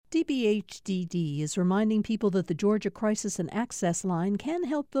CBHDD is reminding people that the Georgia Crisis and Access Line can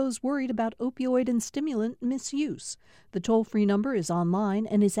help those worried about opioid and stimulant misuse. The toll-free number is online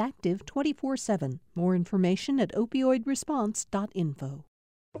and is active 24/7. More information at opioidresponse.info.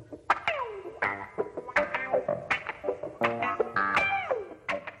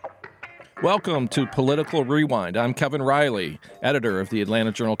 Welcome to Political Rewind. I'm Kevin Riley, editor of the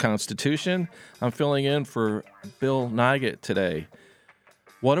Atlanta Journal-Constitution. I'm filling in for Bill Nigut today.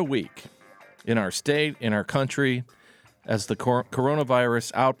 What a week in our state, in our country, as the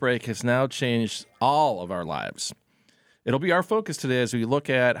coronavirus outbreak has now changed all of our lives. It'll be our focus today as we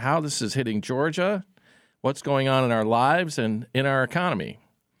look at how this is hitting Georgia, what's going on in our lives and in our economy.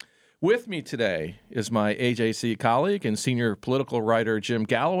 With me today is my AJC colleague and senior political writer, Jim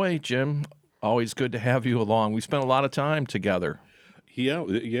Galloway. Jim, always good to have you along. We spent a lot of time together.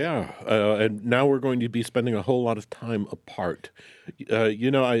 Yeah. And now we're going to be spending a whole lot of time apart. A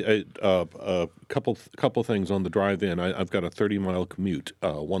couple things on the drive in. I've got a 30-mile commute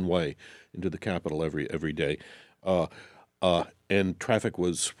one way into the Capitol every day, and traffic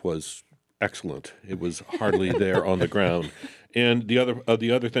was excellent. It was hardly there on the ground. And the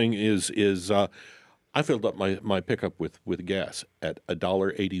other thing is I filled up my pickup with gas at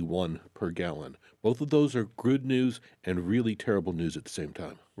 $1.81 per gallon. Both of those are good news and really terrible news at the same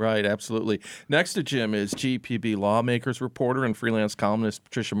time. Right, absolutely. Next to Jim is GPB Lawmakers reporter and freelance columnist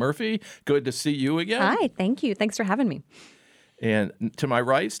Patricia Murphy. Good to see you again. Hi, thank you. Thanks for having me. And to my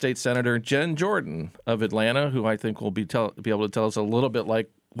right, State Senator Jen Jordan of Atlanta, who I think will be able to tell us a little bit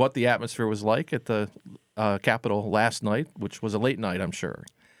like what the atmosphere was like at the Capitol last night, which was a late night, I'm sure.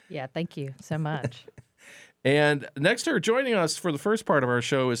 Yeah, thank you so much. And next to her, joining us for the first part of our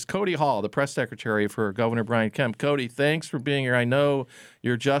show, is Cody Hall, the press secretary for Governor Brian Kemp. Cody, thanks for being here. I know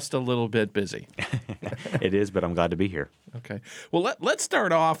you're just a little bit busy. It is, but I'm glad to be here. Okay. Well, let's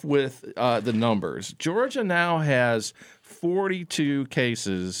start off with the numbers. Georgia now has 42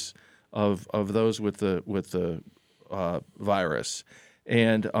 cases of those with the virus,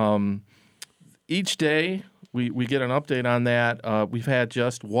 and each day we get an update on that. We've had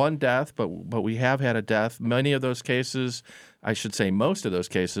just one death, but we have had a death. Many of those cases, I should say most of those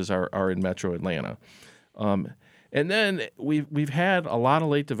cases, are in Metro Atlanta. And then we've had a lot of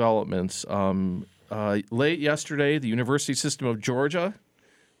late developments. Late yesterday, the University System of Georgia,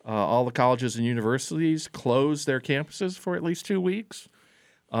 all the colleges and universities closed their campuses for at least 2 weeks.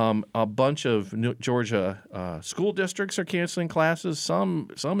 A bunch of Georgia school districts are canceling classes, some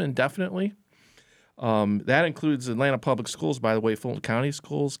indefinitely. That includes Atlanta Public Schools, by the way, Fulton County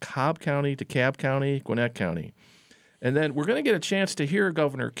Schools, Cobb County, DeKalb County, Gwinnett County. And then we're going to get a chance to hear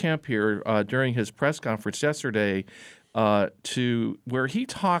Governor Kemp here during his press conference yesterday where he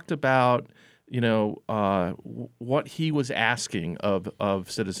talked about, what he was asking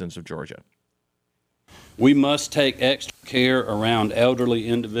of citizens of Georgia. We must take extra care around elderly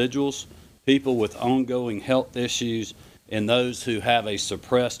individuals, people with ongoing health issues, and those who have a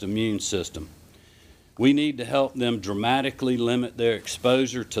suppressed immune system. We need to help them dramatically limit their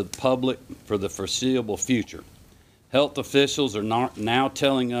exposure to the public for the foreseeable future. Health officials are now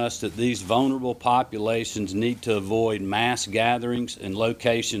telling us that these vulnerable populations need to avoid mass gatherings and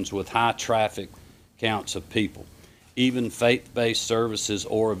locations with high traffic counts of people, even faith-based services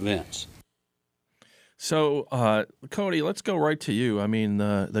or events. So, Cody, let's go right to you. I mean,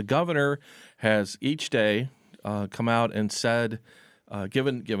 the governor has each day come out and said,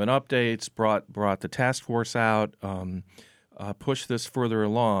 given updates, brought the task force out, pushed this further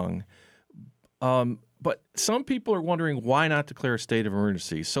along. But some people are wondering why not declare a state of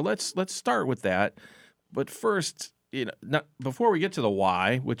emergency. So let's start with that. But first, before we get to the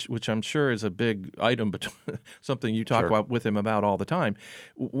why, which I'm sure is a big item, but something you talk about with him about all the time,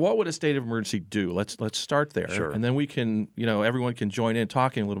 what would a state of emergency do? Let's start there, and then we can, everyone can join in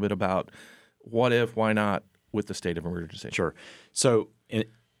talking a little bit about what if, why not with the state of emergency. Sure. So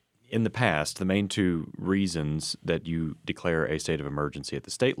in the past, the main two reasons that you declare a state of emergency at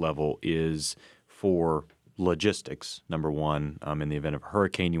the state level is for logistics. Number one, in the event of a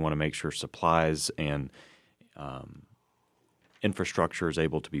hurricane, you want to make sure supplies and infrastructure is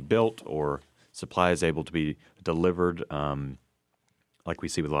able to be built or supply is able to be delivered, like we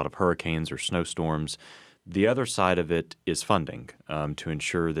see with a lot of hurricanes or snowstorms. The other side of it is funding to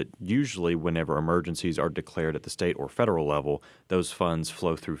ensure that usually whenever emergencies are declared at the state or federal level, those funds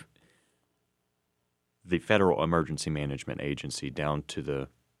flow through the Federal Emergency Management Agency down to the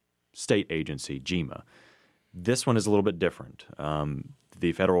state agency, GEMA. This one is a little bit different.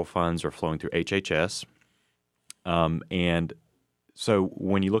 The federal funds are flowing through HHS. And so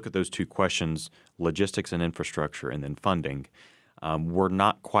when you look at those two questions, logistics and infrastructure and then funding, We're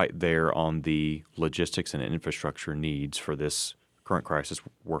not quite there on the logistics and infrastructure needs for this current crisis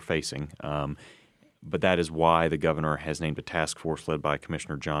we're facing. But that is why the governor has named a task force led by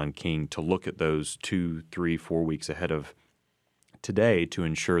Commissioner John King to look at those 2, 3, 4 weeks ahead of today to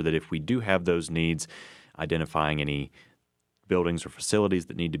ensure that if we do have those needs, identifying any buildings or facilities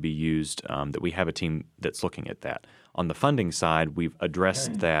that need to be used, that we have a team that's looking at that. On the funding side, we've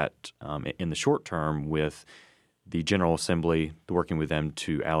addressed that in the short term with the General Assembly, working with them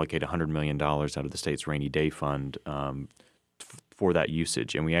to allocate $100 million out of the state's rainy day fund for that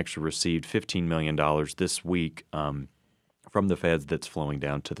usage. And we actually received $15 million this week from the feds that's flowing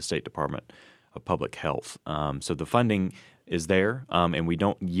down to the State Department of Public Health. So the funding is there, and we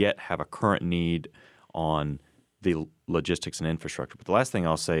don't yet have a current need on the logistics and infrastructure. But the last thing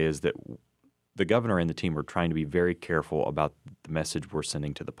I'll say is that the governor and the team are trying to be very careful about the message we're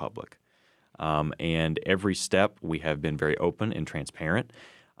sending to the public. And every step we have been very open and transparent,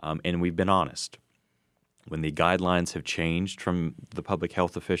 and we've been honest. When the guidelines have changed from the public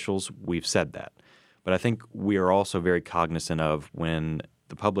health officials, we've said that. But I think we are also very cognizant of when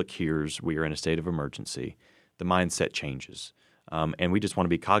the public hears we are in a state of emergency, the mindset changes. And we just want to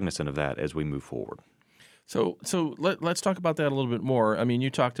be cognizant of that as we move forward. So let's talk about that a little bit more. I mean, you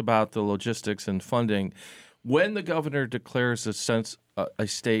talked about the logistics and funding. When the governor declares a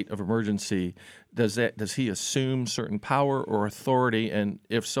state of emergency, does he assume certain power or authority? And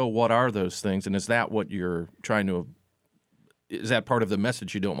if so, what are those things? And is that what you're trying to? Is that part of the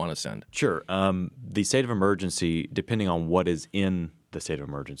message you don't want to send? Sure. The state of emergency, depending on what is in the state of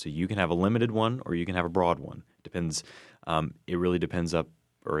emergency, you can have a limited one or you can have a broad one. Depends. It really depends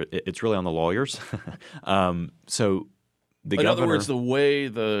it's really on the lawyers. So the in governor, other words, the way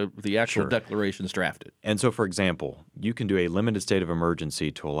the actual Sure. declaration is drafted. And so, for example, you can do a limited state of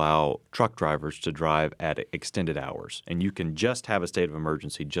emergency to allow truck drivers to drive at extended hours, and you can just have a state of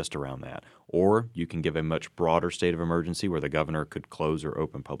emergency just around that. Or you can give a much broader state of emergency where the governor could close or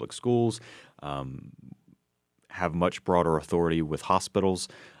open public schools, have much broader authority with hospitals.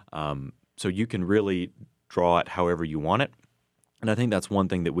 So you can really draw it however you want it. And I think that's one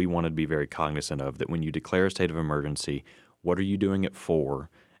thing that we want to be very cognizant of, that when you declare a state of emergency, what are you doing it for?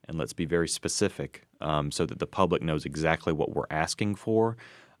 And let's be very specific so that the public knows exactly what we're asking for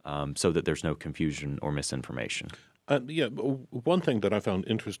so that there's no confusion or misinformation. One thing that I found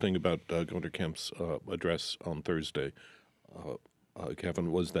interesting about Governor Kemp's address on Thursday,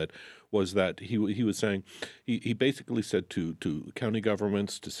 Kevin, was that he was saying he basically said to county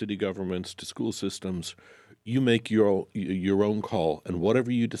governments, to city governments, to school systems, you make your own call, and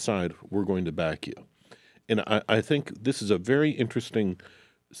whatever you decide, we're going to back you. And I think this is a very interesting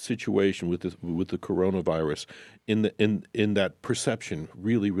situation with the coronavirus, in that perception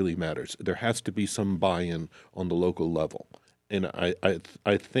really matters. There has to be some buy-in on the local level, and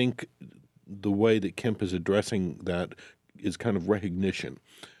I think the way that Kemp is addressing that is kind of recognition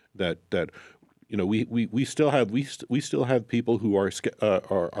that we still have people who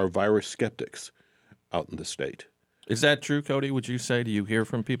are virus skeptics out in the state. Is that true, Cody? Would you say? Do you hear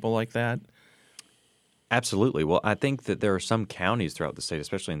from people like that? Absolutely. Well, I think that there are some counties throughout the state,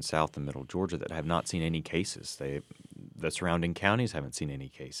 especially in South and Middle Georgia, that have not seen any cases. The surrounding counties haven't seen any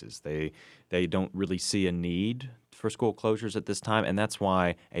cases. They don't really see a need for school closures at this time, and that's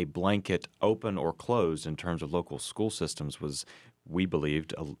why a blanket open or closed in terms of local school systems was, we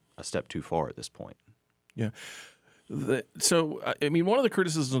believed, a step too far at this point. Yeah. So, I mean, one of the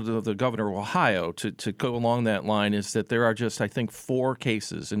criticisms of the governor of Ohio, to go along that line, is that there are just, I think, 4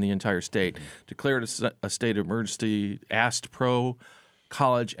 cases in the entire state. Declared a state of emergency, asked pro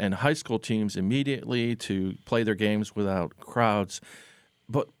college and high school teams immediately to play their games without crowds.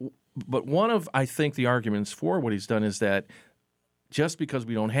 But one of, I think, the arguments for what he's done is that just because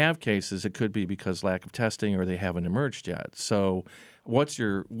we don't have cases, it could be because lack of testing or they haven't emerged yet. So what's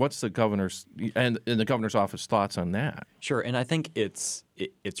the governor's and the governor's office thoughts on that? Sure, and I think it's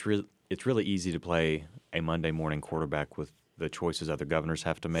really easy to play a Monday morning quarterback with the choices other governors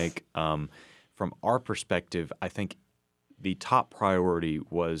have to make. From our perspective, I think the top priority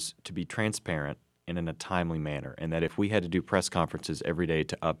was to be transparent and in a timely manner, and that if we had to do press conferences every day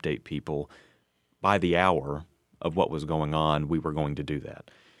to update people by the hour of what was going on, we were going to do that.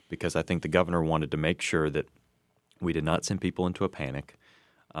 Because I think the governor wanted to make sure that we did not send people into a panic,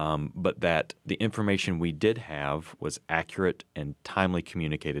 but that the information we did have was accurate and timely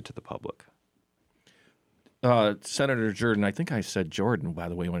communicated to the public. Senator Jordan, I think I said Jordan, by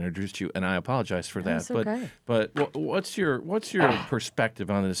the way, when I introduced you, and I apologize for that. That's okay. But what's your perspective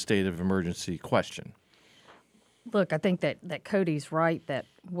on the state of emergency question? Look, I think that Cody's right that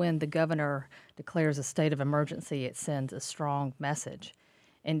when the governor declares a state of emergency, it sends a strong message.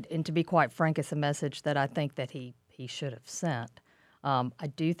 And to be quite frank, it's a message that I think that he should have sent. I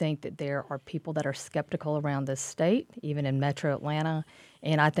do think that there are people that are skeptical around this state, even in Metro Atlanta,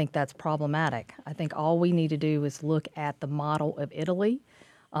 and I think that's problematic. I think all we need to do is look at the model of Italy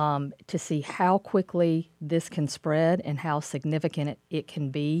to see how quickly this can spread and how significant it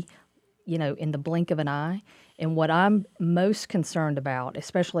can be, in the blink of an eye. And what I'm most concerned about,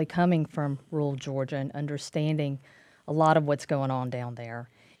 especially coming from rural Georgia and understanding a lot of what's going on down there,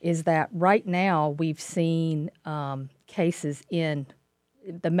 is that right now we've seen cases in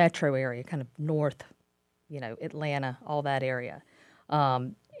the metro area, kind of north, Atlanta, all that area.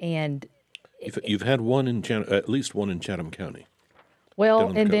 And You've had one in at least one in Chatham County. well,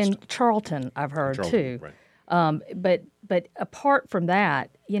 down the and then coast. Charlton, I've heard Charlton, too. right. But apart from that,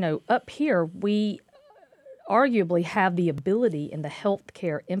 up here we arguably have the ability in the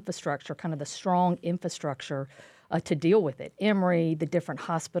healthcare infrastructure, kind of the strong infrastructure to deal with it. Emory, the different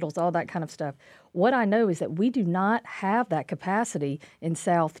hospitals, all that kind of stuff. What I know is that we do not have that capacity in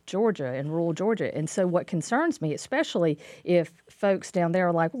South Georgia and rural Georgia. And so what concerns me, especially if folks down there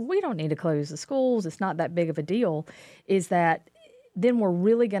are like, well, we don't need to close the schools, it's not that big of a deal, is that then we're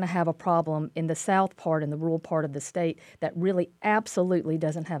really going to have a problem in the south part and the rural part of the state that really absolutely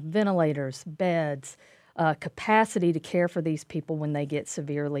doesn't have ventilators, beds, capacity to care for these people when they get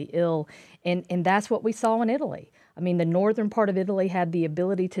severely ill. And that's what we saw in Italy. I mean, the northern part of Italy had the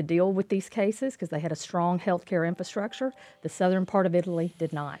ability to deal with these cases because they had a strong healthcare infrastructure. The southern part of Italy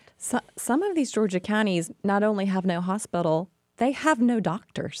did not. So, some of these Georgia counties not only have no hospital, they have no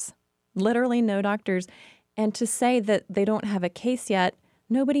doctors, literally no doctors. And to say that they don't have a case yet,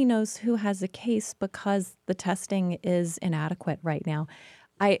 nobody knows who has a case because the testing is inadequate right now.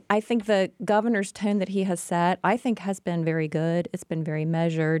 I think the governor's tone that he has set, I think has been very good. It's been very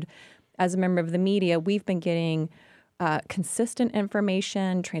measured. As a member of the media, we've been getting consistent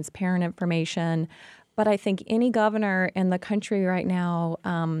information, transparent information. But I think any governor in the country right now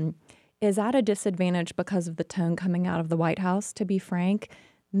is at a disadvantage because of the tone coming out of the White House, to be frank.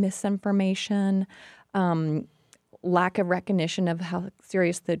 Misinformation, lack of recognition of how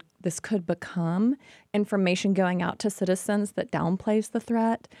serious this could become, information going out to citizens that downplays the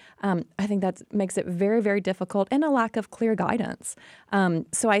threat. I think that makes it very, very difficult, and a lack of clear guidance.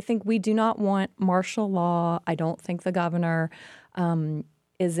 So I think we do not want martial law. I don't think the governor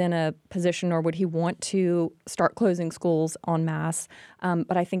is in a position, nor would he want to start closing schools en masse.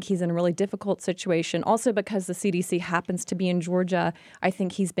 But I think he's in a really difficult situation. Also, because the CDC happens to be in Georgia, I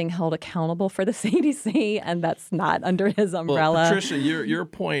think he's being held accountable for the CDC, and that's not under his umbrella. Well, Patricia, your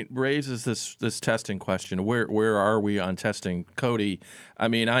point raises this testing question. Where are we on testing? Cody, I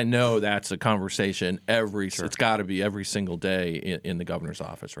mean, I know that's a conversation it's got to be every single day in the governor's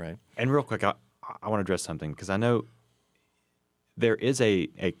office, right? And real quick, I want to address something because I know there is a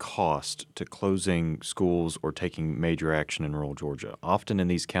cost to closing schools or taking major action in rural Georgia. Often in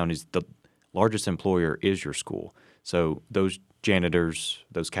these counties, the largest employer is your school. So those janitors,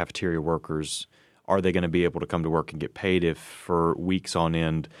 those cafeteria workers, are they going to be able to come to work and get paid if for weeks on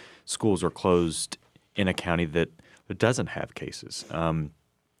end schools are closed in a county that doesn't have cases?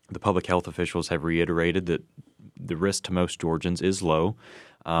 The public health officials have reiterated that the risk to most Georgians is low.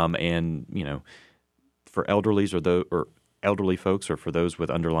 And, for elderly folks or for those with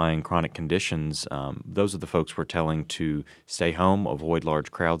underlying chronic conditions, those are the folks we're telling to stay home, avoid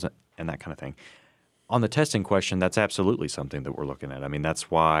large crowds, and that kind of thing. On the testing question, that's absolutely something that we're looking at. I mean, that's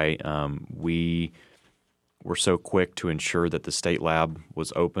why we were so quick to ensure that the state lab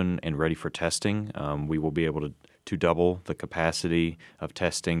was open and ready for testing. We will be able to double the capacity of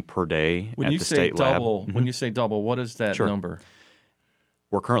testing per day at the state lab. When you say double, what is that number?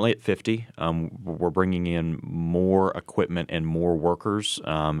 We're currently at 50. We're bringing in more equipment and more workers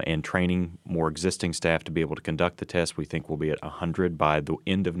and training more existing staff to be able to conduct the test. We think we'll be at 100 by the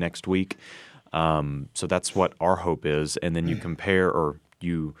end of next week. So that's what our hope is. And then you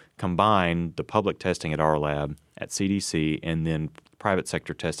combine the public testing at our lab, at CDC, and then private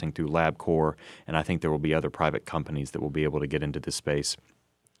sector testing through LabCorp. And I think there will be other private companies that will be able to get into this space.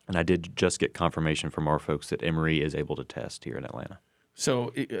 And I did just get confirmation from our folks that Emory is able to test here in Atlanta.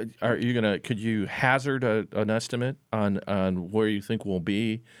 So, could you hazard an estimate on where you think we'll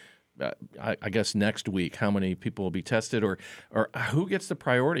be? I guess next week, how many people will be tested, or who gets the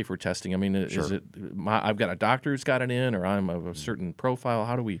priority for testing? I mean, is it I've got a doctor who's got it in, or I'm of a certain profile?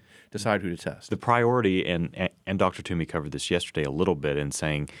 How do we decide who to test? The priority, and Dr. Toomey covered this yesterday a little bit in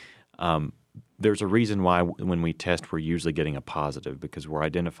saying there's a reason why when we test, we're usually getting a positive because we're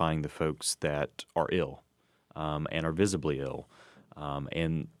identifying the folks that are ill and are visibly ill.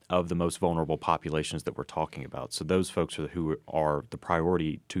 And of the most vulnerable populations that we're talking about. So those folks are who are the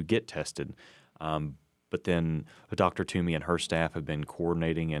priority to get tested. But then Dr. Toomey and her staff have been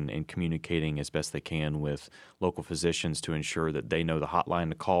coordinating and communicating as best they can with local physicians to ensure that they know the hotline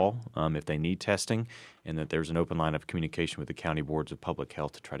to call if they need testing, and that there's an open line of communication with the county boards of public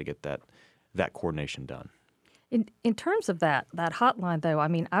health to try to get that coordination done. In terms of that hotline, though, I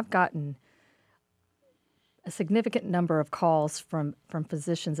mean, I've gotten a significant number of calls from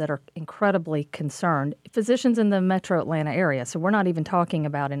physicians that are incredibly concerned, physicians in the metro Atlanta area. So we're not even talking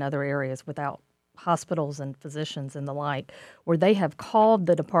about in other areas without hospitals and physicians and the like, where they have called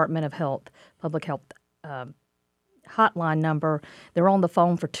the Department of Health, Public Health hotline number. They're on the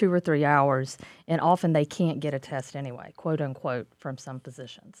phone for 2 or 3 hours, and often they can't get a test anyway, quote unquote, from some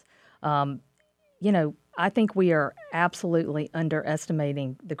physicians. I think we are absolutely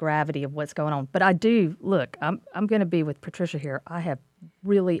underestimating the gravity of what's going on. But I do, look, I'm going to be with Patricia here. I have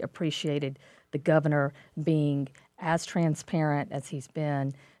really appreciated the governor being as transparent as he's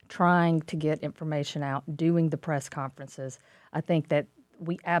been, trying to get information out, doing the press conferences. I think that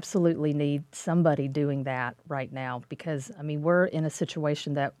we absolutely need somebody doing that right now because, I mean, we're in a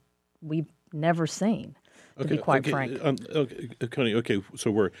situation that we've never seen, to be quite frank. Connie,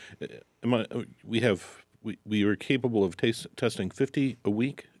 so we are capable of testing 50 a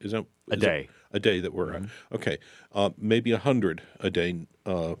week? Is that a day? A day that we're at. Okay, maybe 100 a day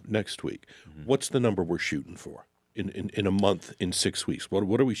next week. What's the number we're shooting for? In a month, in 6 weeks?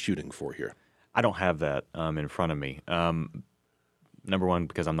 What are we shooting for here? I don't have that in front of me. Number one,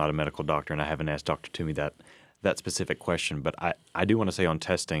 because I'm not a medical doctor and I haven't asked Dr. Toomey that specific question. But I do want to say on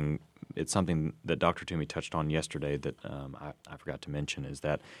testing, it's something that Dr. Toomey touched on yesterday that I forgot to mention, is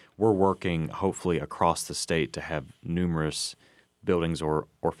that we're working hopefully across the state to have numerous buildings or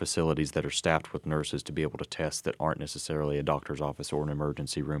facilities that are staffed with nurses to be able to test that aren't necessarily a doctor's office or an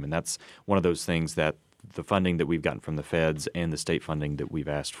emergency room. And that's one of those things that the funding that we've gotten from the feds and the state funding that we've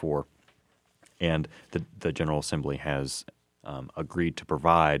asked for and the General Assembly has agreed to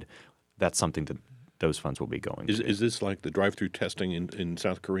provide, that's something that those funds will be going to. Is this like the drive-through testing in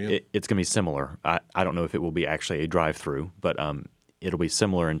South Korea? It's going to be similar. I don't know if it will be actually a drive-through, but it'll be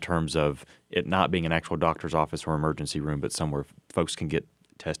similar in terms of it not being an actual doctor's office or emergency room, but somewhere folks can get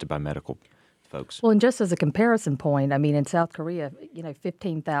tested by medical folks. Well, and just as a comparison point, I mean, in South Korea,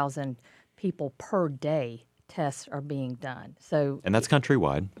 15,000 people per day tests are being done. And that's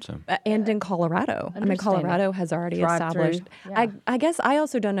countrywide. So. And in Colorado. I mean, Colorado has already established. Yeah. I guess I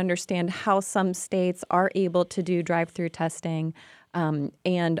also don't understand how some states are able to do drive-through testing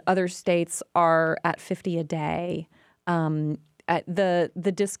and other states are at 50 a day.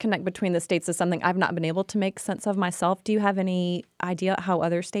 The disconnect between the states is something I've not been able to make sense of myself. Do you have any idea how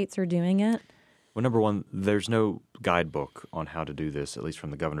other states are doing it? Well, number one, there's no guidebook on how to do this, at least from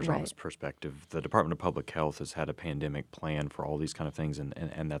the governor's office perspective. The Department of Public Health has had a pandemic plan for all these kind of things,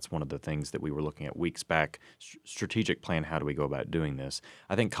 and that's one of the things that we were looking at weeks back, strategic plan, how do we go about doing this?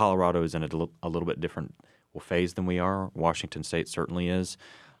 I think Colorado is in a little bit different phase than we are. Washington State certainly is.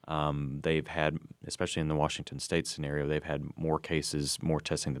 They've had, especially in the Washington State scenario, they've had more cases, more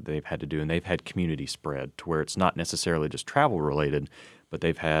testing that they've had to do, and they've had community spread to where it's not necessarily just travel related, but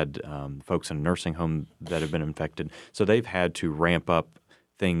they've had folks in a nursing home that have been infected. So they've had to ramp up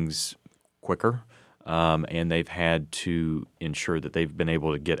things quicker, and they've had to ensure that they've been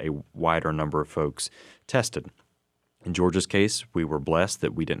able to get a wider number of folks tested. In Georgia's case, we were blessed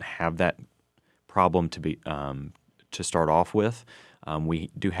that we didn't have that problem to start off with. We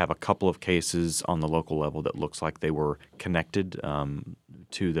do have a couple of cases on the local level that looks like they were connected,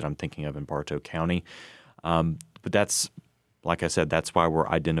 two that I'm thinking of in Bartow County. But that's, like I said, that's why we're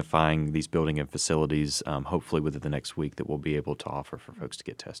identifying these building and facilities, hopefully within the next week, that we'll be able to offer for folks to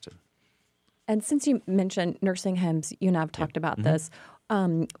get tested. And since you mentioned nursing homes, you and I have talked about this.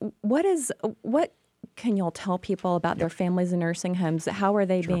 What can y'all tell people about their families in nursing homes? How are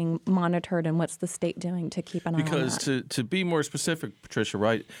they being monitored, and what's the state doing to keep an eye on that? Because to be more specific, Patricia,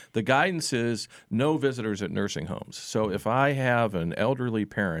 right, the guidance is no visitors at nursing homes. So if I have an elderly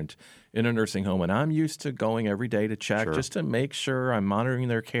parent in a nursing home and I'm used to going every day to check just to make sure I'm monitoring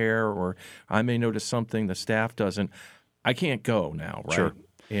their care, or I may notice something the staff doesn't, I can't go now, right? Sure.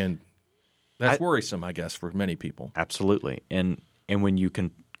 And that's worrisome, I guess, for many people. Absolutely. And when you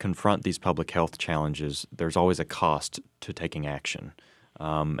can confront these public health challenges, there's always a cost to taking action.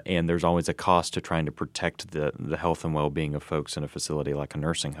 And there's always a cost to trying to protect the health and well-being of folks in a facility like a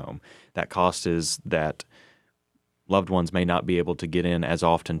nursing home. That cost is that loved ones may not be able to get in as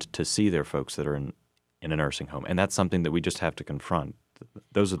often to see their folks that are in a nursing home. And that's something that we just have to confront.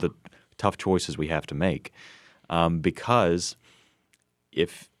 Those are the tough choices we have to make. Because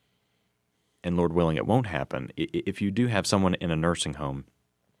if and Lord willing, it won't happen. If you do have someone in a nursing home,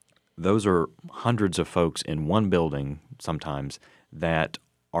 those are hundreds of folks in one building sometimes that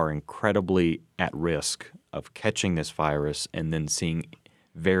are incredibly at risk of catching this virus and then seeing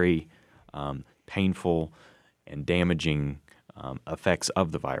very painful and damaging effects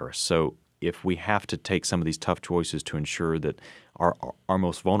of the virus. So if we have to take some of these tough choices to ensure that our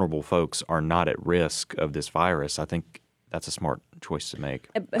most vulnerable folks are not at risk of this virus, I think that's a smart choice to make.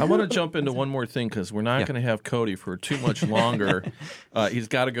 I want to jump into one more thing because we're not going to have Cody for too much longer. He's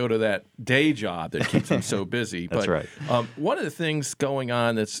got to go to that day job that keeps him so busy. That's right. One of the things going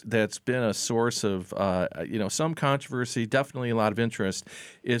on that's been a source of some controversy, definitely a lot of interest,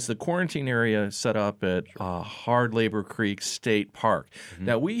 is the quarantine area set up at Hard Labor Creek State Park. Mm-hmm.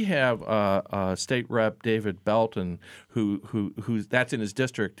 Now we have State Rep David Belton, who that's in his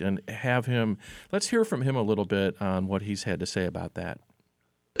district, and have him. Let's hear from him a little bit on what he's had to say about that.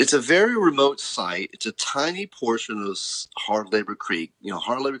 It's a very remote site. It's a tiny portion of Hard Labor Creek.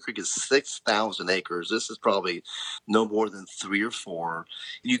 Hard Labor Creek is 6,000 acres. This is probably no more than 3 or 4.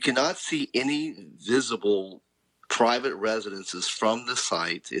 You cannot see any visible private residences from the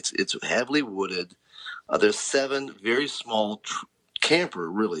site. It's heavily wooded. There's 7 very small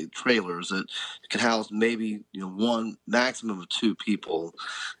trailers that can house maybe one maximum of 2 people.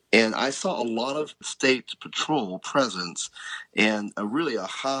 And I saw a lot of state patrol presence and really a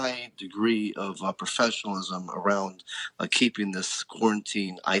high degree of professionalism around keeping this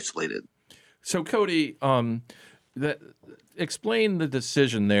quarantine isolated. So, Cody, explain the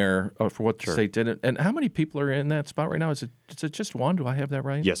decision there for what the state did. And how many people are in that spot right now? Is it just one? Do I have that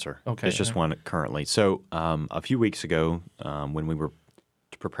right? Yes, sir. Okay. It's just one currently. So a few weeks ago, when we were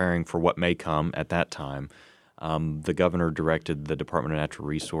preparing for what may come at that time, the governor directed the Department of Natural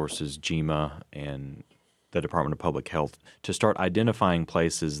Resources, GEMA, and the Department of Public Health to start identifying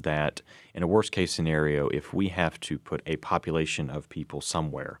places that, in a worst-case scenario, if we have to put a population of people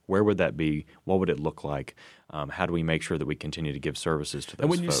somewhere, where would that be? What would it look like? How do we make sure that we continue to give services to those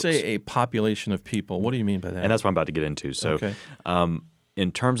folks? And when you say a population of people, what do you mean by that? And that's what I'm about to get into. So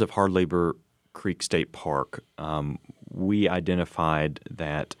in terms of Hard Labor Creek State Park, we identified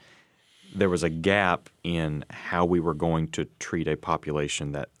that there was a gap in how we were going to treat a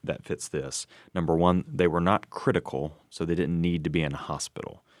population that fits this. Number one, they were not critical, so they didn't need to be in a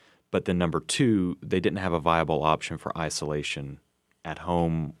hospital. But then number two, they didn't have a viable option for isolation at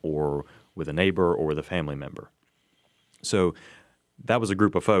home or with a neighbor or with a family member. So that was a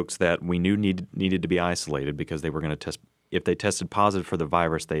group of folks that we knew needed to be isolated because they were going to test. If they tested positive for the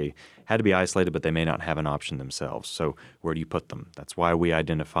virus, they had to be isolated, but they may not have an option themselves. So where do you put them? That's why we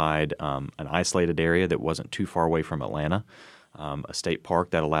identified an isolated area that wasn't too far away from Atlanta, a state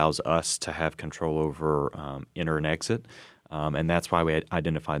park that allows us to have control over enter and exit. And that's why we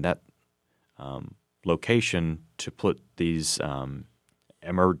identified that location to put these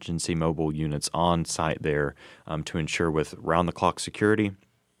emergency mobile units on site there to ensure with round-the-clock security,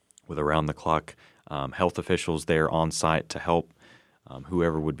 with around-the-clock health officials there on site to help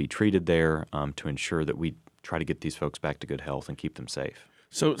whoever would be treated there to ensure that we try to get these folks back to good health and keep them safe.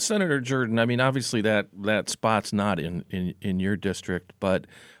 So, Senator Jordan, I mean, obviously that spot's not in your district, but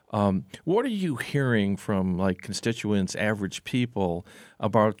what are you hearing from constituents, average people,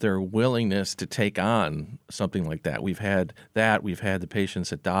 about their willingness to take on something like that? We've had the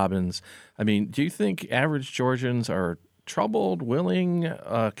patients at Dobbins. I mean, do you think average Georgians are troubled, willing,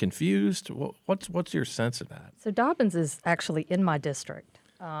 confused? What's your sense of that? So Dobbins is actually in my district,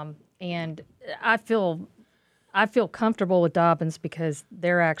 and I feel comfortable with Dobbins because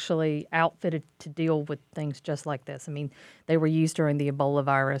they're actually outfitted to deal with things just like this. I mean, they were used during the Ebola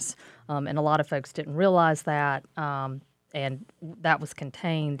virus, and a lot of folks didn't realize that, and that was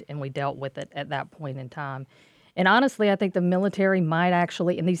contained, and we dealt with it at that point in time. And honestly, I think the military might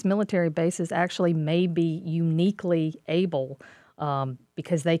actually, and these military bases actually may be uniquely able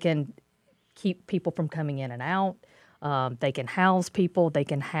because they can keep people from coming in and out. They can house people. They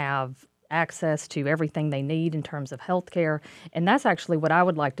can have access to everything they need in terms of health care. And that's actually what I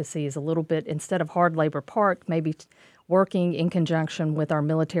would like to see is a little bit, instead of Hard Labor Park, maybe working in conjunction with our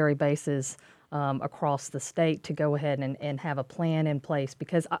military bases across the state to go ahead and have a plan in place,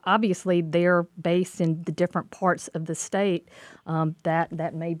 because obviously they're based in the different parts of the state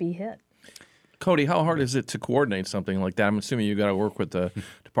that may be hit. Cody, how hard is it to coordinate something like that? I'm assuming you got to work with the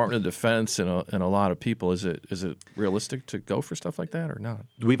Department of Defense and a lot of people. Is it realistic to go for stuff like that or not?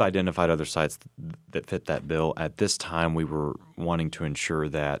 We've identified other sites that fit that bill. At this time, we were wanting to ensure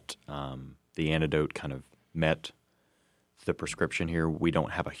that the antidote kind of met the prescription here. We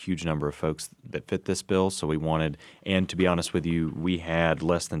don't have a huge number of folks that fit this bill, so we wanted, and to be honest with you, we had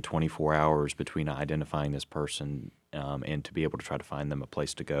less than 24 hours between identifying this person and to be able to try to find them a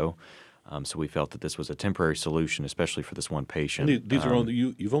place to go. So we felt that this was a temporary solution, especially for this one patient. And these are only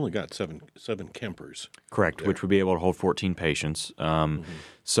you've only got seven campers. Correct, there. which would be able to hold 14 patients.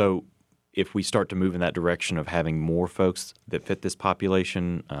 So if we start to move in that direction of having more folks that fit this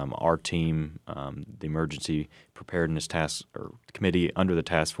population, our team, the emergency preparedness task or committee under the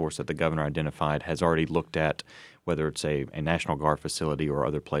task force that the governor identified has already looked at whether it's a National Guard facility or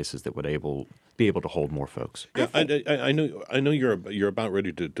other places that would be able to hold more folks. Yeah, I know you're about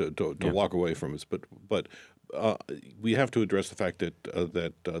ready to walk away from us, but we have to address the fact that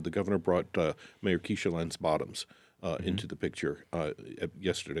the governor brought Mayor Keisha Lance Bottoms into the picture at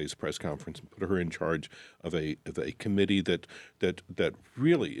yesterday's press conference and put her in charge of a committee that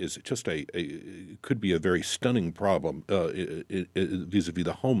really is just could be a very stunning problem vis-a-vis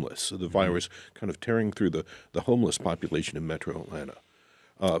the homeless, the virus kind of tearing through the homeless population in Metro Atlanta.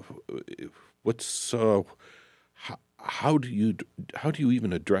 How do you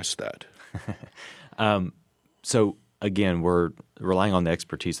even address that? So again, we're relying on the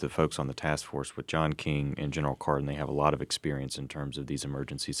expertise of the folks on the task force with John King and General Cardin. They have a lot of experience in terms of these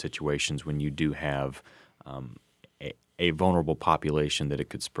emergency situations when you do have a vulnerable population that it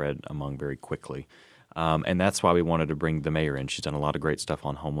could spread among very quickly. And that's why we wanted to bring the mayor in. She's done a lot of great stuff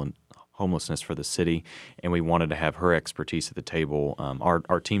on homelessness for the city, and we wanted to have her expertise at the table.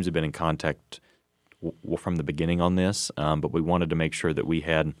 Our teams have been in contact from the beginning on this, but we wanted to make sure that we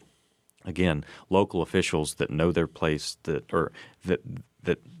had, again, local officials that know their place that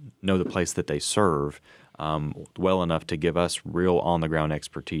know the place that they serve well enough to give us real on-the-ground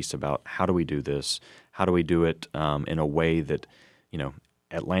expertise about how do we do this, how do we do it in a way that,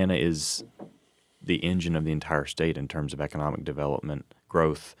 Atlanta is the engine of the entire state in terms of economic development,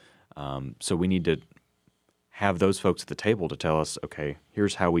 growth. So we need to have those folks at the table to tell us, okay,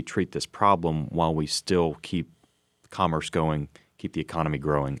 here's how we treat this problem while we still keep commerce going, keep the economy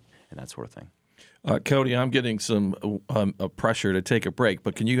growing, and that sort of thing. Cody, I'm getting some pressure to take a break,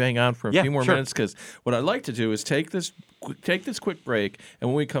 but can you hang on for a few more minutes? Because what I'd like to do is take this quick break, and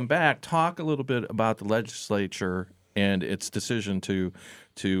when we come back, talk a little bit about the legislature and its decision to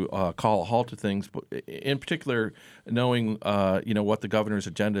call a halt to things, in particular knowing what the governor's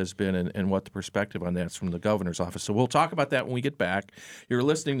agenda has been and what the perspective on that's from the governor's office. So we'll talk about that when we get back. You're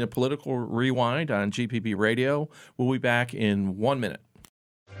listening to Political Rewind on GPB Radio. We'll be back in 1 minute.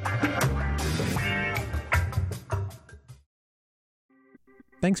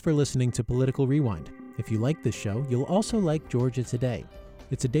 Thanks for listening to Political Rewind. If you like this show, you'll also like Georgia Today.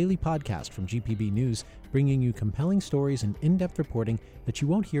 It's a daily podcast from GPB News, bringing you compelling stories and in-depth reporting that you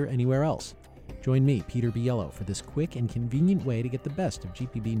won't hear anywhere else. Join me, Peter Biello, for this quick and convenient way to get the best of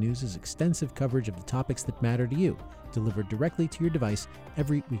GPB News' extensive coverage of the topics that matter to you, delivered directly to your device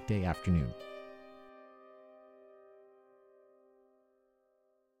every weekday afternoon.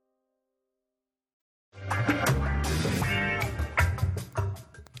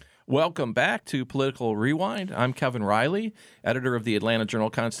 Welcome back to Political Rewind. I'm Kevin Riley, editor of the Atlanta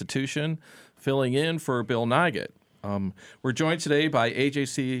Journal-Constitution, filling in for Bill Nigut. We're joined today by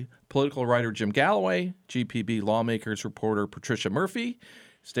AJC political writer Jim Galloway, GPB lawmakers reporter Patricia Murphy,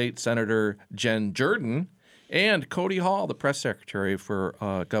 State Senator Jen Jordan, and Cody Hall, the press secretary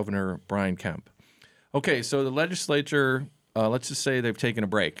for Governor Brian Kemp. Okay, so the legislature, let's just say they've taken a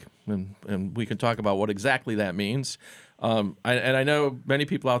break, and we can talk about what exactly that means. I know many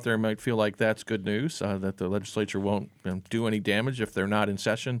people out there might feel like that's good news, that the legislature won't do any damage if they're not in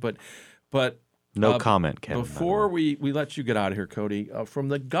session. But no comment, Kevin. Before we let you get out of here, Cody, from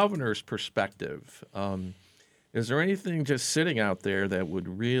the governor's perspective, is there anything just sitting out there that would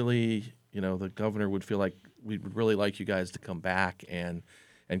really, the governor would feel like we would really like you guys to come back and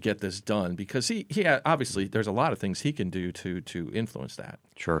get this done? Because he obviously there's a lot of things he can do to influence that.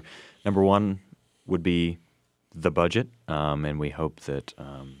 Sure. Number one would be the budget, and we hope that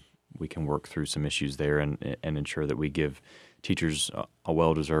we can work through some issues there and ensure that we give teachers a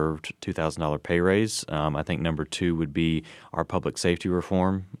well-deserved $2,000 pay raise. I think number two would be our public safety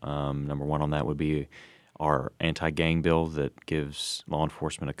reform. Number one on that would be our anti-gang bill that gives law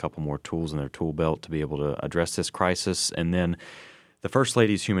enforcement a couple more tools in their tool belt to be able to address this crisis. And then the First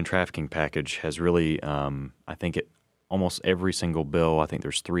Lady's human trafficking package has really, I think almost every single bill, I think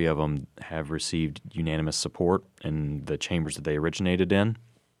there's 3 of them, have received unanimous support in the chambers that they originated in.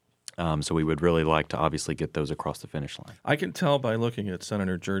 So we would really like to obviously get those across the finish line. I can tell by looking at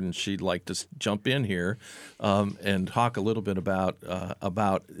Senator Jordan, she'd like to jump in here and talk a little bit about.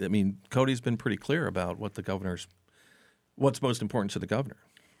 I mean, Cody's been pretty clear about what the governor's what's most important to the governor?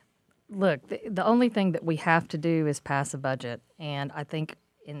 Look, the only thing that we have to do is pass a budget. And I think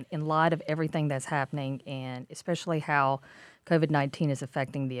in light of everything that's happening, and especially how COVID-19 is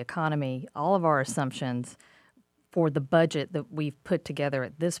affecting the economy, all of our assumptions for the budget that we've put together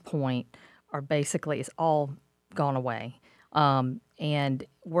at this point are basically, it's all gone away. And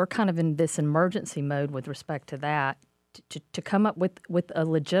we're kind of in this emergency mode with respect to that, to come up with a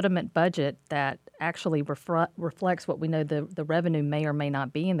legitimate budget that actually reflects what we know the revenue may or may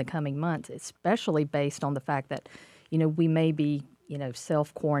not be in the coming months, especially based on the fact that, we may be,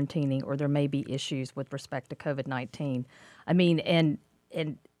 self-quarantining, or there may be issues with respect to COVID-19. I mean, and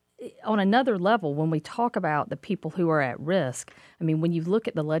on another level, when we talk about the people who are at risk, I mean, when you look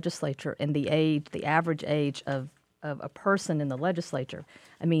at the legislature and the average age of a person in the legislature,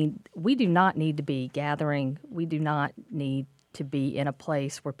 I mean, we do not need to be gathering. We do not need to be in a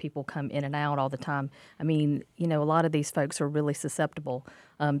place where people come in and out all the time. I mean, a lot of these folks are really susceptible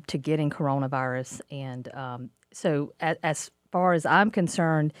to getting coronavirus. And so as far as I'm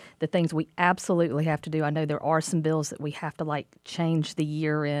concerned, the things we absolutely have to do, I know there are some bills that we have to change the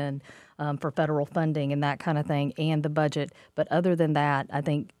year in for federal funding and that kind of thing, and the budget. But other than that, I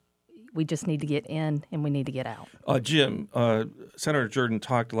think we just need to get in and we need to get out. Jim, Senator Jordan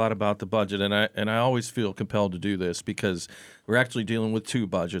talked a lot about the budget, and I always feel compelled to do this because we're actually dealing with two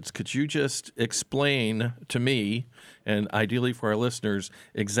budgets. Could you just explain to me, and ideally for our listeners,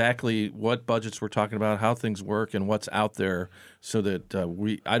 exactly what budgets we're talking about, how things work, and what's out there, so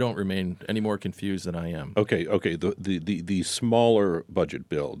that I don't remain any more confused than I am? Okay. The smaller budget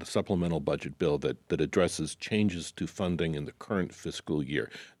bill, the supplemental budget bill that addresses changes to funding in the current fiscal year,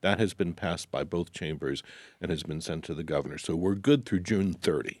 that has been passed by both chambers and has been sent to the governor. So we're good through June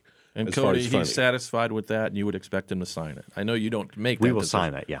 30. And Cody, he's satisfied with that, and you would expect him to sign it. I know you don't make that. We will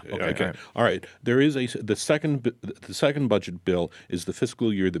sign that, yeah. Okay. All right. There is the second budget bill is the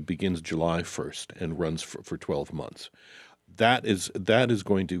fiscal year that begins July 1st and runs for 12 months. That is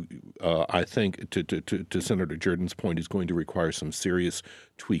going to, I think, to Senator Jordan's point, is going to require some serious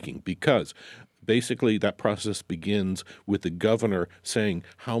tweaking, because basically that process begins with the governor saying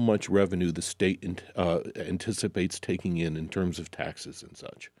how much revenue the state anticipates taking in terms of taxes and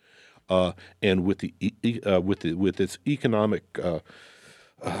such. And with this economic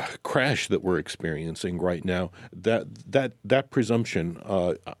crash that we're experiencing right now, that presumption,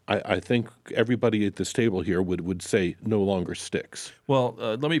 I think everybody at this table here would say no longer sticks. Well,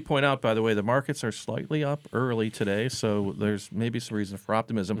 let me point out, by the way, the markets are slightly up early today, so there's maybe some reason for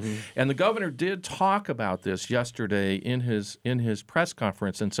optimism. Mm-hmm. And the governor did talk about this yesterday in his press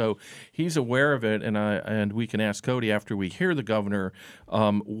conference, and so he's aware of it. And we can ask Cody after we hear the governor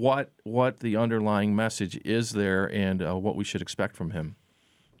what the underlying message is there and what we should expect from him.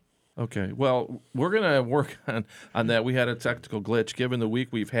 Okay. Well, we're going to work on that. We had a technical glitch. Given the week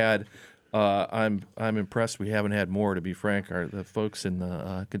we've had, I'm impressed we haven't had more, to be frank. The folks in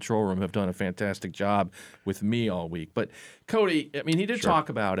the control room have done a fantastic job with me all week. But, Cody, I mean, he did talk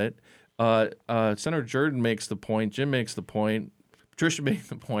about it. Senator Jordan makes the point. Jim makes the point. Patricia makes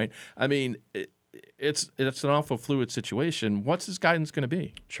the point. I mean, it's an awful fluid situation. What's his guidance going to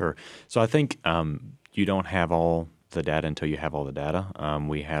be? Sure. So I think you don't have all the data until you have all the data.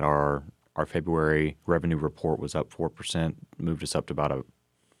 We had our February revenue report was up 4%, moved us up to about a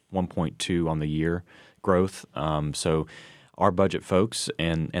 1.2 on the year growth. So our budget folks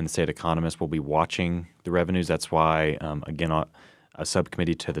and the state economists will be watching the revenues. That's why, again, a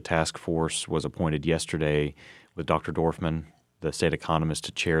subcommittee to the task force was appointed yesterday with Dr. Dorfman, the state economist,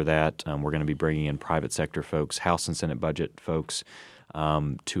 to chair that. We're going to be bringing in private sector folks, House and Senate budget folks,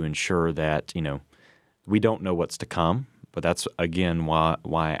 to ensure that, we don't know what's to come, but that's, again,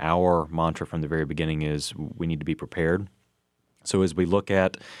 why our mantra from the very beginning is we need to be prepared. So as we look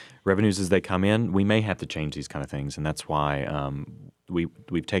at revenues as they come in, we may have to change these kind of things, and that's why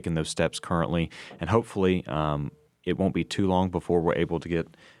we've taken those steps currently, and hopefully it won't be too long before we're able to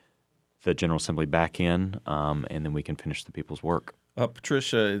get the General Assembly back in, and then we can finish the people's work.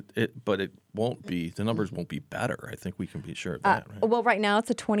 Patricia, but it won't be. The numbers won't be better. I think we can be sure of that. Right? Well, right now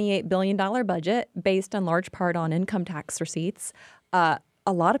it's a $28 billion budget based in large part on income tax receipts. A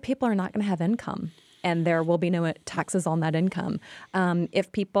lot of people are not going to have income, and there will be no taxes on that income.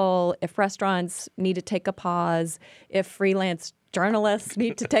 If restaurants need to take a pause, if freelance journalists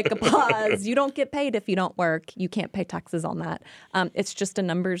need to take a pause, you don't get paid if you don't work. You can't pay taxes on that. It's just a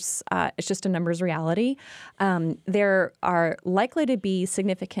numbers. It's just a numbers reality. There are likely to be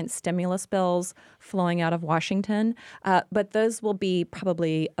significant stimulus bills flowing out of Washington, but those will be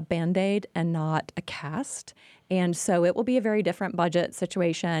probably a Band-Aid and not a cast. And so it will be a very different budget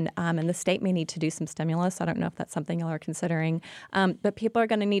situation. And the state may need to do some stimulus. I don't know if that's something y'all are considering. But people are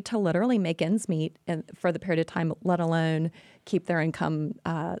going to need to literally make ends meet for the period of time, let alone keep their income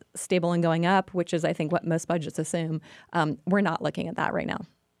stable and going up, which is, I think, what most budgets assume. We're not looking at that right now.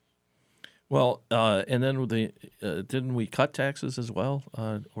 Well, and then didn't we cut taxes as well?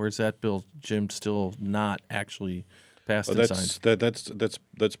 Or is that bill, Jim, still not actually passed and signed?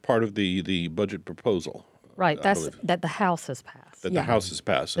 That's part of the budget proposal. Right, that the House has passed. The House has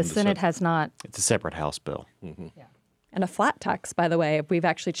passed. The Senate has not. It's a separate House bill. Mm-hmm. Yeah. And a flat tax, by the way. We've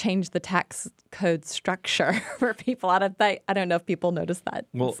actually changed the tax code structure for people. I don't know if people noticed that.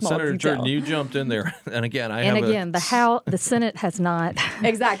 Well, small Senator detail. Jordan, you jumped in there, and again, the Senate has not.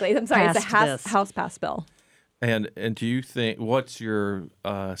 Exactly. I'm sorry. It's a passed this. House passed bill. And do you think, what's your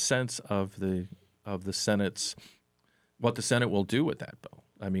sense of the Senate's, what the Senate will do with that bill?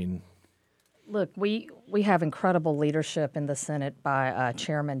 I mean, Look, we have incredible leadership in the Senate by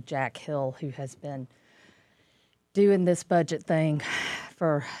Chairman Jack Hill, who has been doing this budget thing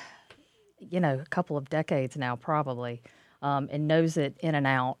for, a couple of decades now, probably, and knows it in and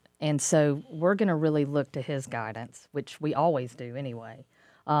out. And so we're going to really look to his guidance, which we always do anyway.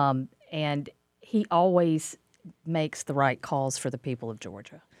 And he always makes the right calls for the people of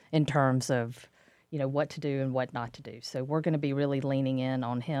Georgia in terms of, what to do and what not to do. So we're going to be really leaning in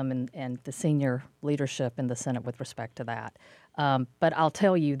on him and the senior leadership in the Senate with respect to that. But I'll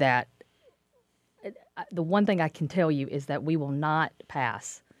tell you that the one thing I can tell you is that we will not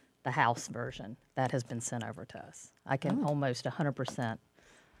pass the House version that has been sent over to us. I can almost 100%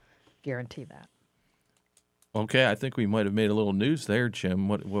 guarantee that. okay, I think we might have made a little news there, Jim.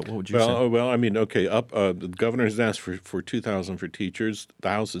 What would you say? Well, I mean, okay, the governor has asked for 2,000 for teachers. The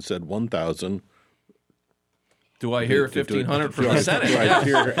House has said 1,000. Do I hear 1,500 from the Senate?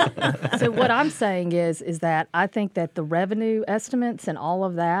 So what I'm saying is that I think that the revenue estimates and all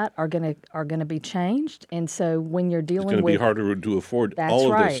of that are gonna be changed, and so when you're dealing It's going to with be harder to afford that's all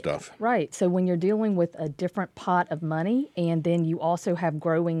of right, this stuff. Right. So when you're dealing with a different pot of money, and then you also have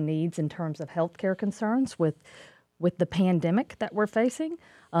growing needs in terms of healthcare concerns with the pandemic that we're facing,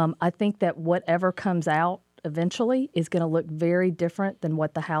 I think that whatever comes out eventually is going to look very different than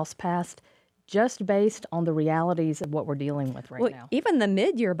what the House passed, just based on the realities of what we're dealing with right now. Even the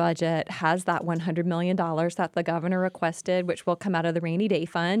mid-year budget has that $100 million that the governor requested, which will come out of the rainy day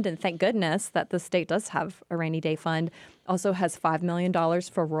fund. And thank goodness that the state does have a rainy day fund. Also has $5 million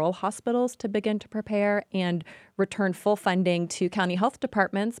for rural hospitals to begin to prepare and return full funding to county health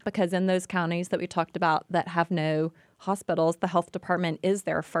departments, because in those counties that we talked about that have no hospitals, the health department is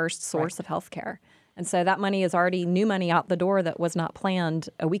their first source of health care. And so that money is already new money out the door that was not planned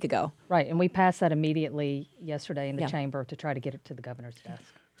a week ago. Right, and we passed that immediately yesterday in the chamber to try to get it to the governor's desk.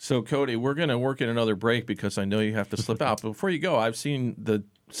 So, Cody, we're going to work in another break because I know you have to slip out. But before you go, I've seen the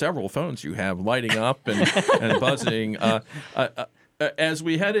several phones you have lighting up and buzzing. As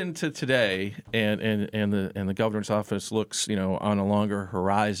we head into today, and the governor's office looks, on a longer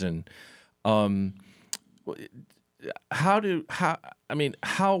horizon.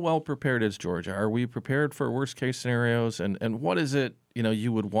 How well prepared is Georgia? Are we prepared for worst case scenarios? And what is it,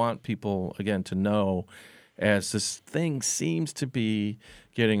 you would want people, again, to know as this thing seems to be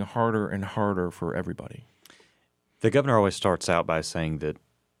getting harder and harder for everybody? The governor always starts out by saying that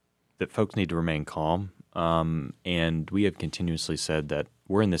folks need to remain calm. And we have continuously said that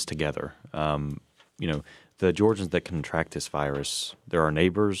we're in this together. The Georgians that contract this virus, they're our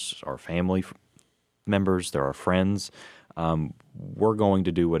neighbors, our family members, they're our friends. We're going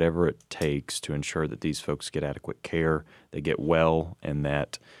to do whatever it takes to ensure that these folks get adequate care, they get well, and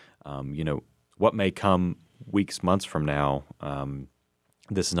that, what may come weeks, months from now,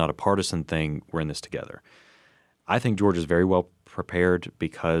 this is not a partisan thing. We're in this together. I think Georgia's very well prepared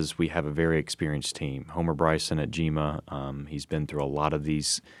because we have a very experienced team. Homer Bryson at GEMA, he's been through a lot of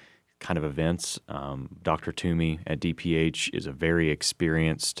these kind of events. Dr. Toomey at DPH is a very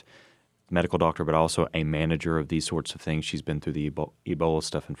experienced medical doctor, but also a manager of these sorts of things. She's been through the Ebola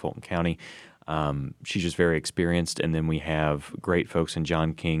stuff in Fulton County. She's just very experienced. And then we have great folks in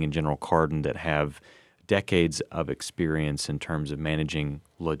John King and General Cardin that have decades of experience in terms of managing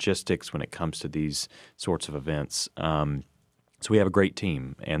logistics when it comes to these sorts of events. So we have a great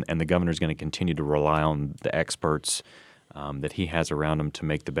team, and the governor's going to continue to rely on the experts that he has around him to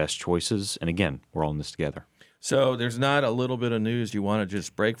make the best choices. And again, we're all in this together. So there's not a little bit of news you want to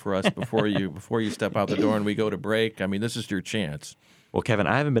just break for us before you step out the door and we go to break? I mean, this is your chance. Well, Kevin,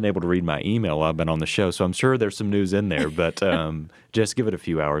 I haven't been able to read my email while I've been on the show, so I'm sure there's some news in there. But just give it a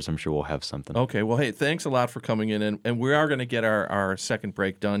few hours. I'm sure we'll have something. Okay. Well, hey, thanks a lot for coming in. And we are going to get our second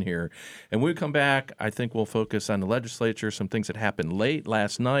break done here. And when we come back, I think we'll focus on the legislature, some things that happened late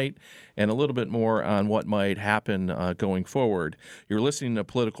last night, and a little bit more on what might happen going forward. You're listening to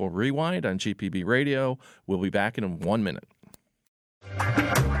Political Rewind on GPB Radio. We'll be back in 1 minute.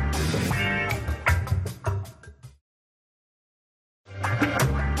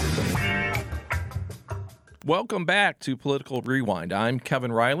 Welcome back to Political Rewind. I'm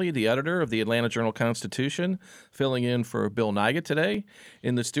Kevin Riley, the editor of the Atlanta Journal-Constitution, filling in for Bill Nigut today.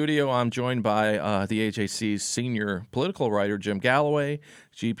 In the studio, I'm joined by the AJC's senior political writer, Jim Galloway,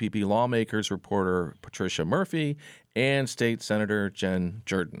 GPB Lawmakers reporter, Patricia Murphy, and State Senator Jen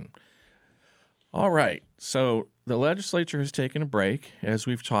Jordan. All right, so the legislature has taken a break, as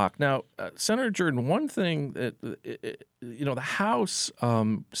we've talked. Now, Senator Jordan, one thing that the House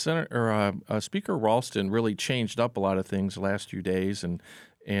Speaker Ralston really changed up a lot of things the last few days,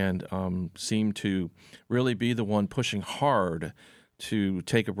 and seemed to really be the one pushing hard to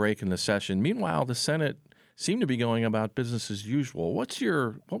take a break in the session. Meanwhile, the Senate seemed to be going about business as usual. What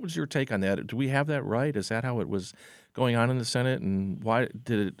was your take on that? Do we have that right? Is that how it was going on in the Senate, and why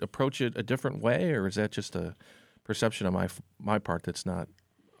did it approach it a different way, or is that just a perception on my part that's not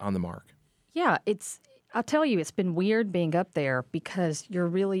on the mark? Yeah, I'll tell you, it's been weird being up there because you're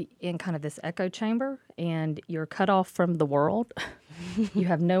really in kind of this echo chamber and you're cut off from the world. You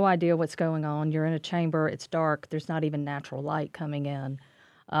have no idea what's going on. You're in a chamber, it's dark, there's not even natural light coming in.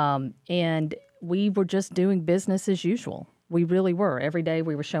 And we were just doing business as usual. We really were. Every day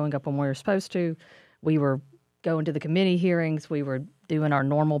we were showing up when we were supposed to. We were going to the committee hearings. We were doing our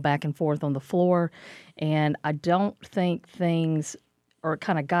normal back and forth on the floor. And I don't think things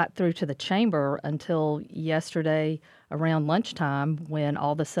kind of got through to the chamber until yesterday around lunchtime, when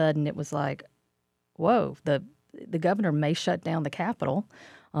all of a sudden it was like, whoa, the governor may shut down the Capitol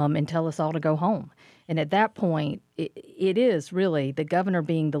and tell us all to go home. And at that point, it is really the governor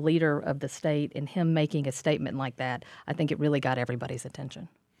being the leader of the state, and him making a statement like that, I think it really got everybody's attention.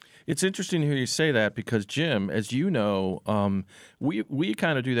 It's interesting to hear you say that because, Jim, as you know, we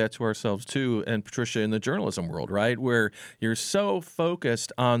kind of do that to ourselves too, and Patricia, in the journalism world, right, where you're so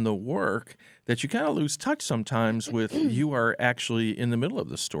focused on the work that you kind of lose touch sometimes with you are actually in the middle of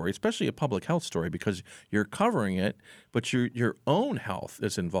the story, especially a public health story, because you're covering it, but your own health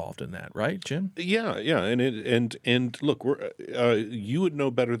is involved in that, right, Jim? Yeah, and look, you would know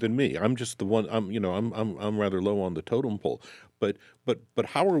better than me. I'm just the one. I'm rather low on the totem pole. But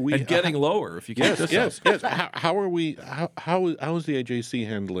how are we? And getting lower, if you can. Yes. How are we? How is the AJC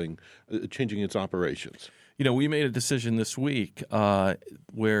handling changing its operations? We made a decision this week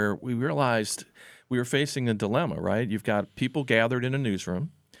where we realized we were facing a dilemma, right? You've got people gathered in a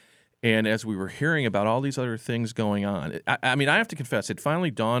newsroom, and as we were hearing about all these other things going on, I mean, I have to confess, it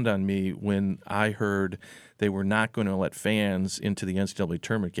finally dawned on me when I heard they were not going to let fans into the NCAA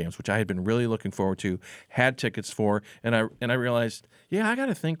tournament games, which I had been really looking forward to, had tickets for, and I realized, yeah, I got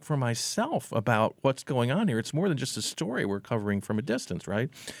to think for myself about what's going on here. It's more than just a story we're covering from a distance, right?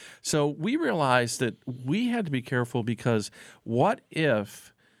 So we realized that we had to be careful, because what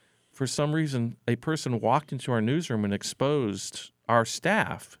if, for some reason, a person walked into our newsroom and exposed our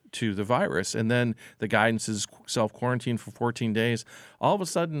staff to the virus, and then the guidance is self-quarantine for 14 days. All of a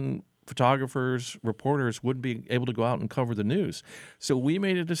sudden, photographers, reporters wouldn't be able to go out and cover the news. So we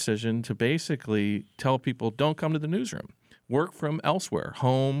made a decision to basically tell people, don't come to the newsroom. Work from elsewhere,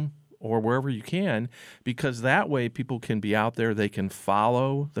 home or wherever you can, because that way people can be out there. They can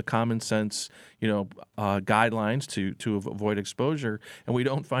follow the common sense, guidelines to avoid exposure, and we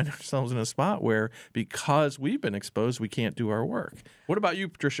don't find ourselves in a spot where, because we've been exposed, we can't do our work. What about you,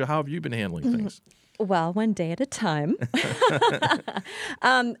 Patricia? How have you been handling things? Well, one day at a time.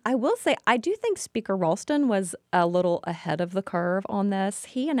 I will say, I do think Speaker Ralston was a little ahead of the curve on this.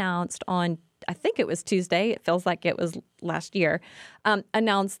 He announced on, I think it was Tuesday, it feels like it was last year,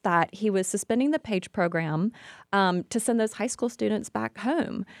 announced that he was suspending the PAGE program to send those high school students back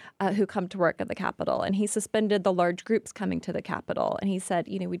home who come to work at the Capitol. And he suspended the large groups coming to the Capitol. And he said,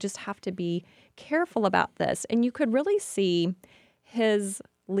 we just have to be careful about this. And you could really see his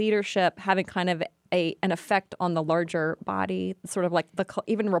leadership having kind of an effect on the larger body, sort of like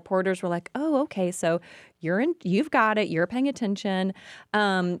even reporters were like, oh, okay, so you've got it, you're paying attention.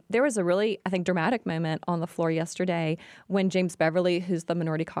 There was a really, I think, dramatic moment on the floor yesterday when James Beverly, who's the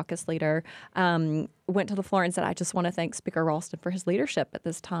Minority Caucus leader, went to the floor and said, I just want to thank Speaker Ralston for his leadership at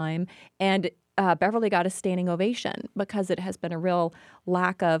this time. And Beverly got a standing ovation because it has been a real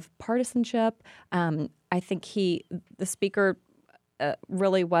lack of partisanship. I think the speaker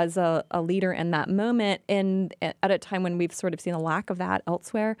really was a leader in that moment, and at a time when we've sort of seen a lack of that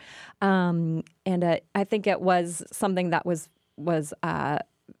elsewhere. And I think it was something that was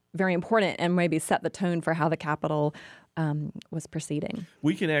very important and maybe set the tone for how the Capitol was proceeding.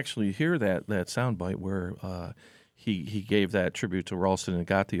 We can actually hear that soundbite where he gave that tribute to Ralston and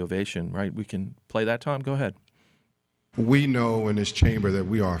got the ovation, right? We can play that, Tom? Go ahead. We know in this chamber that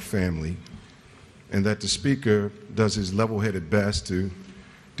we are a family and that the Speaker does his level-headed best to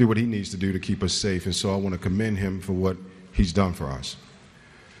do what he needs to do to keep us safe, and so I want to commend him for what he's done for us.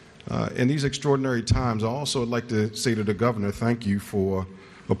 In these extraordinary times, I also would like to say to the governor, thank you for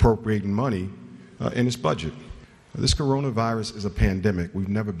appropriating money in this budget. This coronavirus is a pandemic. We've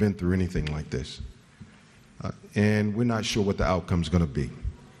never been through anything like this, and we're not sure what the outcome is going to be.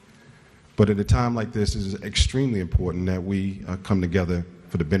 But at a time like this, it is extremely important that we come together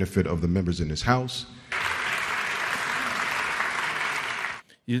for the benefit of the members in this House.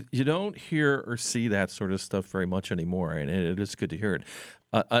 You don't hear or see that sort of stuff very much anymore, and it is good to hear it.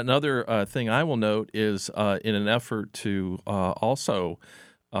 Another thing I will note is in an effort to also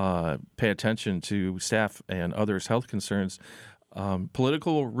pay attention to staff and others' health concerns,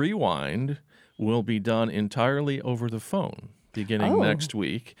 Political Rewind will be done entirely over the phone beginning next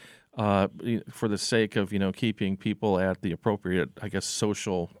week. For the sake of keeping people at the appropriate, I guess,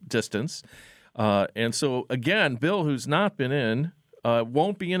 social distance, and so again, Bill, who's not been in,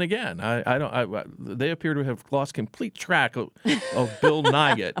 won't be in again. They appear to have lost complete track of Bill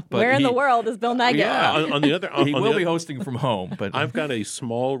Nigut. But where in the world is Bill Nigut? Yeah, on the other, he will be hosting from home. But I've got a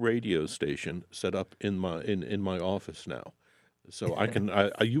small radio station set up in my office now, so I can.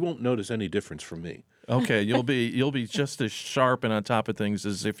 You won't notice any difference from me. Okay, you'll be just as sharp and on top of things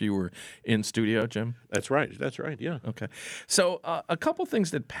as if you were in studio, Jim. That's right. Yeah. Okay, so a couple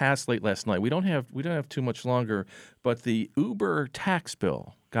things that passed late last night. We don't have too much longer, but the Uber tax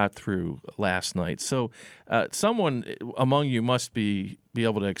bill got through last night. So someone among you must be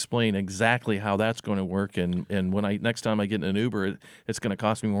able to explain exactly how that's going to work. And when next time I get in an Uber, it's going to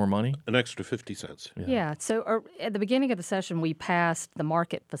cost me more money? An extra 50 cents. Yeah. So at the beginning of the session, we passed the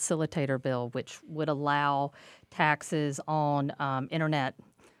Market Facilitator Bill, which would allow taxes on internet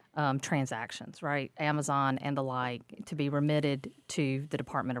transactions, right? Amazon and the like, to be remitted to the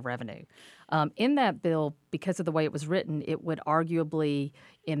Department of Revenue. In that bill, because of the way it was written, it would arguably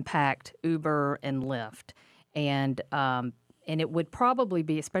impact Uber and Lyft. And it would probably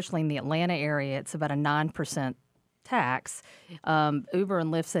be, especially in the Atlanta area, it's about a 9% tax. Uber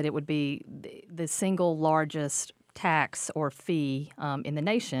and Lyft said it would be the single largest tax or fee in the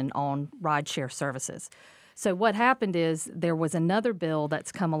nation on rideshare services. So what happened is there was another bill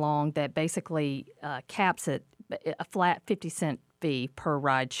that's come along that basically caps it a flat 50-cent fee per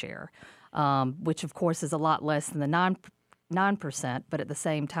rideshare, which of course is a lot less than the 9%, but at the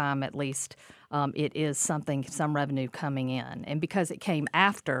same time, at least it is some revenue coming in. And because it came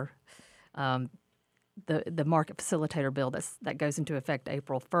after the Market Facilitator Bill that goes into effect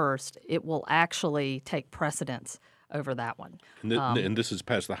April 1st, it will actually take precedence over that one. And this has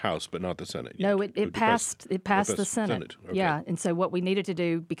passed the House, but not the Senate yet. No, it passed the Senate. Okay. Yeah, and so what we needed to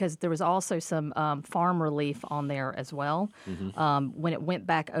do, because there was also some farm relief on there as well, when it went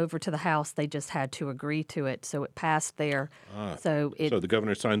back over to the House, they just had to agree to it, so it passed there. So the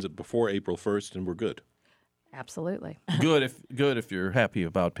governor signs it before April 1st, and we're good. Absolutely. Good if you're happy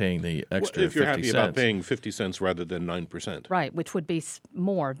about paying the extra 50 cents. If you're happy about paying 50 cents rather than 9%. Right, which would be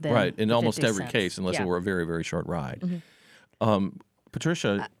more than right in almost 50 every cents. case, unless it were a very, very short ride.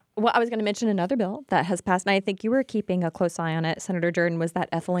 Patricia. Well, I was going to mention another bill that has passed, and I think you were keeping a close eye on it, Senator Jordan, was that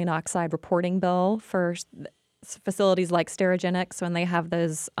ethylene oxide reporting bill for facilities like Sterigenics when they have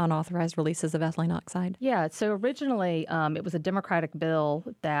those unauthorized releases of ethylene oxide? Yeah, so originally it was a Democratic bill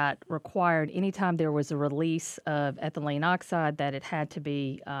that required anytime there was a release of ethylene oxide that it had to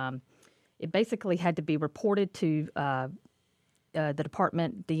be, it basically had to be reported to the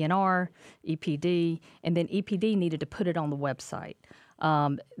department, DNR, EPD, and then EPD needed to put it on the website.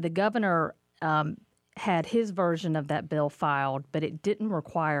 The governor had his version of that bill filed, but it didn't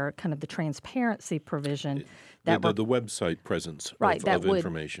require kind of the transparency provision that the website presence right, that of would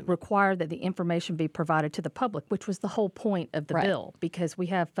information. Require that the information be provided to the public, which was the whole point of the bill. Because we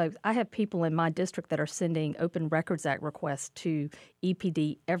have folks, I have people in my district that are sending Open Records Act requests to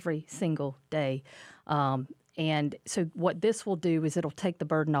EPD every single day. And so what this will do is it'll take the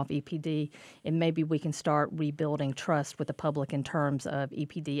burden off EPD, and maybe we can start rebuilding trust with the public in terms of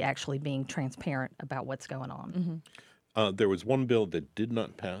EPD actually being transparent about what's going on. There was one bill that did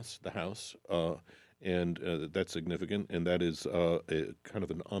not pass the House, and that's significant, and that is a kind of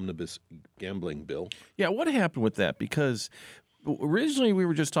an omnibus gambling bill. Yeah, what happened with that? Because Originally, we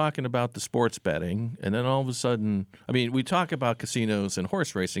were just talking about the sports betting, and then all of a sudden, I mean, we talk about casinos and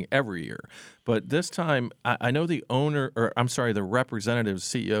horse racing every year, but this time, I know the representatives,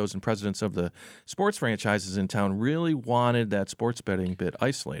 CEOs, and presidents of the sports franchises in town really wanted that sports betting bit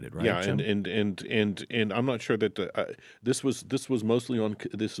isolated, right? Yeah, Jim? and I'm not sure that this was mostly on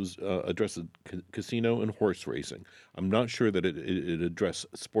addressed casino and horse racing. I'm not sure that it addressed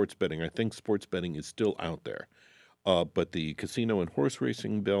sports betting. I think sports betting is still out there. But the casino and horse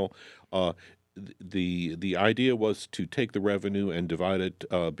racing bill, the idea was to take the revenue and divide it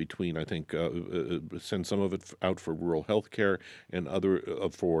between, I think, send some of it out for rural health care and other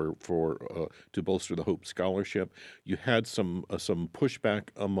to bolster the Hope Scholarship. You had some pushback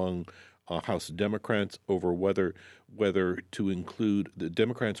among House Democrats over whether to include. The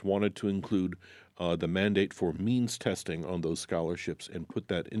Democrats wanted to include the mandate for means testing on those scholarships and put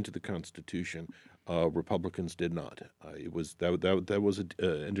that into the Constitution. Republicans did not. It was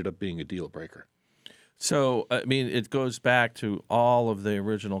ended up being a deal breaker. So, I mean, it goes back to all of the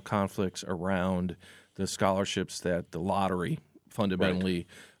original conflicts around the scholarships that the lottery fundamentally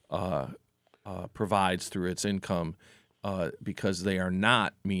provides through its income because they are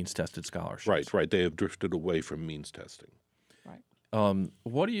not means-tested scholarships. Right. They have drifted away from means testing.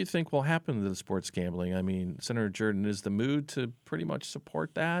 What do you think will happen to the sports gambling? I mean, Senator Jordan, is the mood to pretty much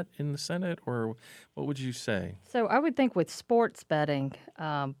support that in the Senate, or what would you say? So I would think with sports betting,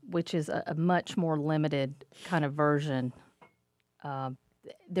 which is a much more limited kind of version,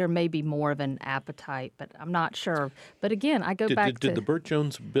 there may be more of an appetite, but I'm not sure. But again, I go back to... Did the Burt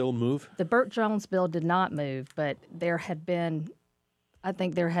Jones bill move? The Burt Jones bill did not move, but there had been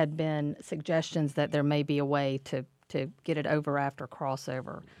suggestions that there may be a way to get it over after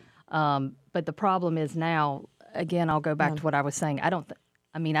crossover. But the problem is now, again, I'll go back to what I was saying. I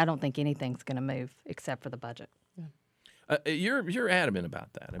don't think anything's going to move except for the budget. You're adamant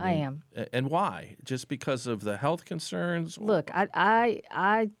about that. I am. And why? Just because of the health concerns? Look,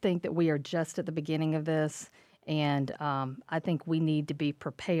 I think that we are just at the beginning of this, and I think we need to be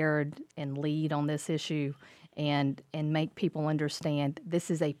prepared and lead on this issue and make people understand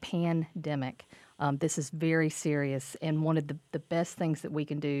this is a pandemic. This is very serious, and one of the best things that we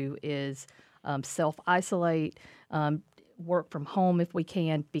can do is self-isolate, work from home if we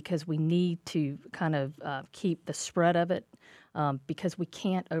can, because we need to kind of keep the spread of it, because we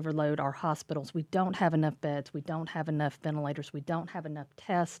can't overload our hospitals. We don't have enough beds. We don't have enough ventilators. We don't have enough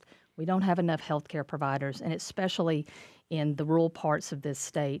tests. We don't have enough healthcare providers, and especially in the rural parts of this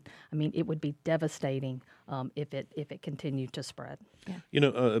state. I mean, it would be devastating if it continued to spread. Yeah. You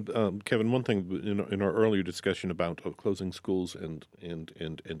know, Kevin, one thing in our earlier discussion about closing schools and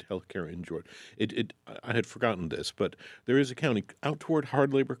healthcare in Georgia, I had forgotten this, but there is a county out toward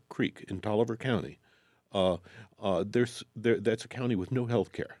Hard Labor Creek in Tolliver County. That's a county with no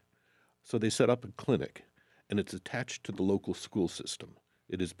healthcare, so they set up a clinic, and it's attached to the local school system.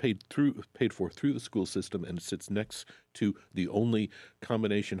 It is paid for through the school system, and it sits next to the only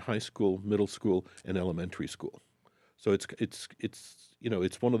combination high school, middle school, and elementary school. So it's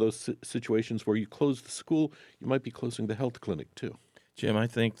one of those situations where you close the school, you might be closing the health clinic too. Jim, I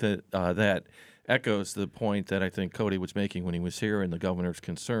think that that echoes the point that I think Cody was making when he was here and the governor's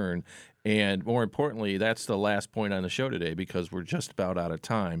concern. And more importantly, that's the last point on the show today because we're just about out of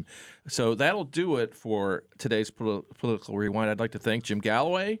time. So that'll do it for today's Political Rewind. I'd like to thank Jim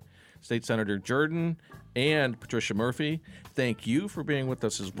Galloway, State Senator Jordan, and Patricia Murphy. Thank you for being with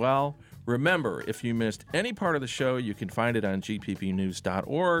us as well. Remember, if you missed any part of the show, you can find it on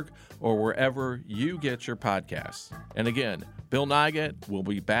gppnews.org or wherever you get your podcasts. And again, Bill Nigut will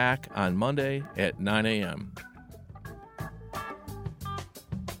be back on Monday at 9 a.m.